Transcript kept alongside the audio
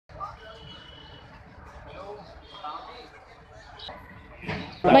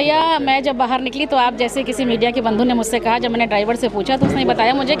भैया मैं जब बाहर निकली तो आप जैसे किसी मीडिया के बंधु ने मुझसे कहा, जब मैंने ड्राइवर से पूछा तो उसने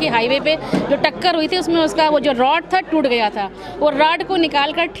बताया मुझे कि हाईवे पे जो टक्कर हुई थी उसमें उसका वो जो रॉड था टूट गया था। वो रॉड को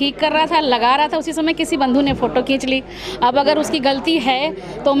निकाल कर ठीक कर रहा था, लगा रहा था, उसी समय किसी बंधु ने फ़ोटो खींच ली। अब अगर उसकी गलती है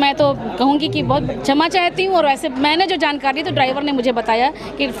तो मैं तो कहूँगी कि बहुत क्षमा चाहती हूँ। और वैसे मैंने जो जानकारी तो ड्राइवर ने मुझे बताया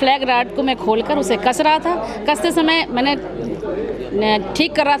कि फ्लैग रॉड को मैं खोल कर उसे कस रहा था, कसते समय मैंने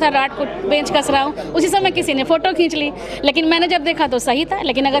ठीक कर रहा था, रॉड को पेंच कस रहा हूँ, उसी समय किसी ने फ़ोटो खींच ली। लेकिन मैंने जब देखा तो सही था,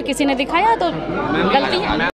 लेकिन अगर किसी ने दिखाया तो गलती है।